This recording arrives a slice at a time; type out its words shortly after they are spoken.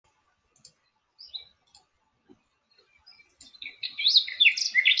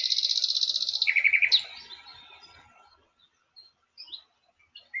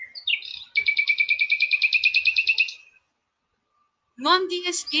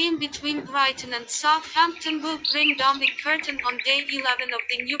Monday's game between Brighton and Southampton will bring down the curtain on day 11 of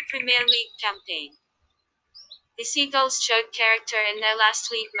the new Premier League campaign. The Seagulls showed character in their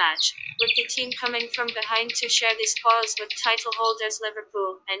last league match, with the team coming from behind to share the spoils with title holders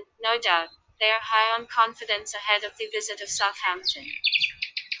Liverpool, and, no doubt, they are high on confidence ahead of the visit of Southampton.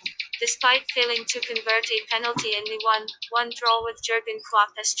 Despite failing to convert a penalty in the 1-1 draw with Jurgen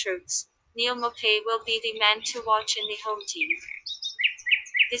Klopp as troops, Neal Maupay will be the man to watch in the home team.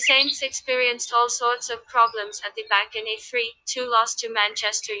 The Saints experienced all sorts of problems at the back in a 3-2 loss to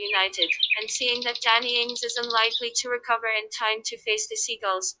Manchester United, and seeing that Danny Ings is unlikely to recover in time to face the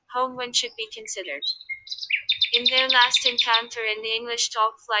Seagulls, home win should be considered. In their last encounter in the English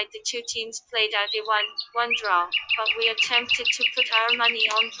top flight, the two teams played out a 1-1 draw, but we attempted to put our money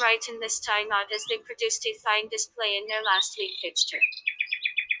on Brighton this time out as they produced a fine display in their last league fixture.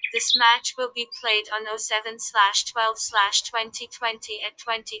 This match will be played on 07/12/2020 at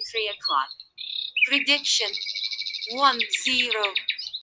 23 o'clock. Prediction 1-0.